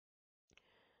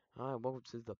Hi, welcome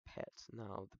to The Pit.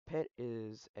 Now, The Pit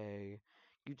is a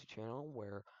YouTube channel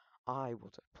where I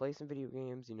will play some video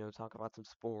games, talk about some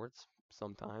sports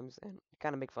sometimes, and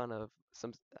kind of make fun of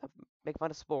make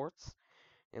fun of sports.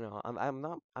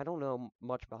 I don't know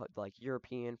much about like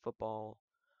European football,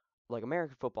 like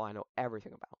American football. I know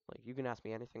everything about. Like, you can ask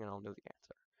me anything and I'll know the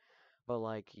answer. But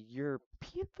like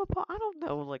European football, I don't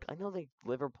know. Like, I know like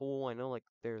Liverpool. I know like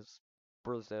there's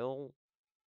Brazil,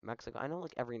 Mexico. I know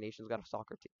like every nation's got a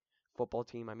soccer team, football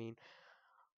team. I mean.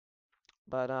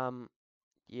 But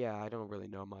yeah, I don't really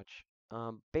know much.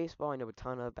 Baseball I know a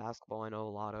ton of, basketball I know a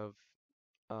lot of,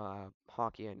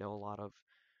 hockey I know a lot of,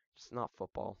 just not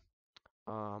football.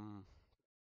 Um,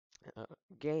 uh,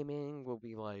 Gaming will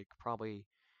be like probably,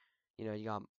 you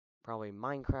got probably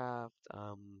Minecraft,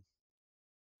 uh,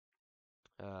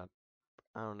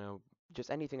 I don't know,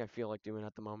 just anything I feel like doing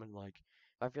at the moment. Like,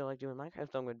 if I feel like doing Minecraft,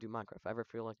 I'm gonna do Minecraft. If I ever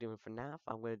feel like doing FNAF,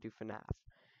 I'm gonna do FNAF.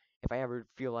 If I ever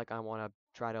feel like I wanna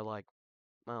try to like,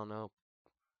 I don't know,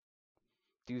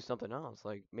 do something else,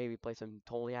 like maybe play some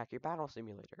totally accurate battle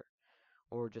simulator,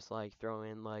 or just like throw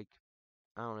in like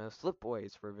I don't know Slip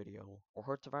Boys for a video or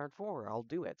Hearts of Iron 4. I'll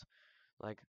do it.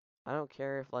 Like I don't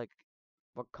care if like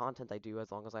what content I do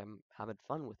as long as I'm having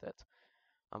fun with it.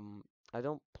 Um, I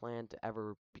don't plan to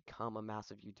ever become a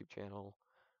massive YouTube channel.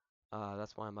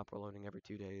 That's why I'm uploading every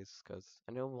 2 days because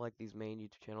I know like these main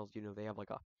YouTube channels, they have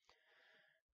like a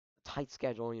tight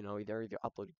schedule. They're either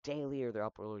uploading daily or they're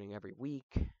uploading every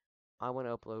week. I want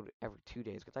to upload every 2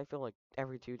 days because I feel like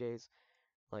every 2 days,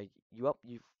 like you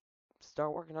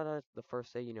start working on it the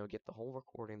first day, get the whole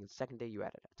recording. The second day you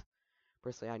edit it.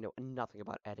 Personally, I know nothing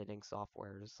about editing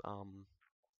softwares,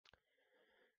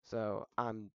 so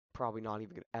I'm probably not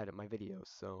even gonna edit my videos,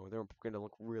 so they're gonna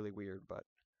look really weird. But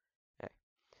hey,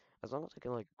 as long as I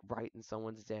can like brighten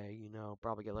someone's day,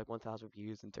 probably get like 1,000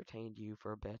 views, entertain you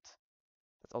for a bit.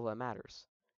 That's all that matters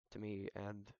to me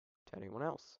and to anyone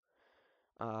else.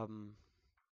 Um,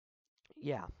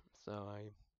 yeah. So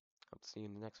I hope to see you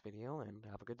in the next video and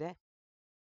have a good day.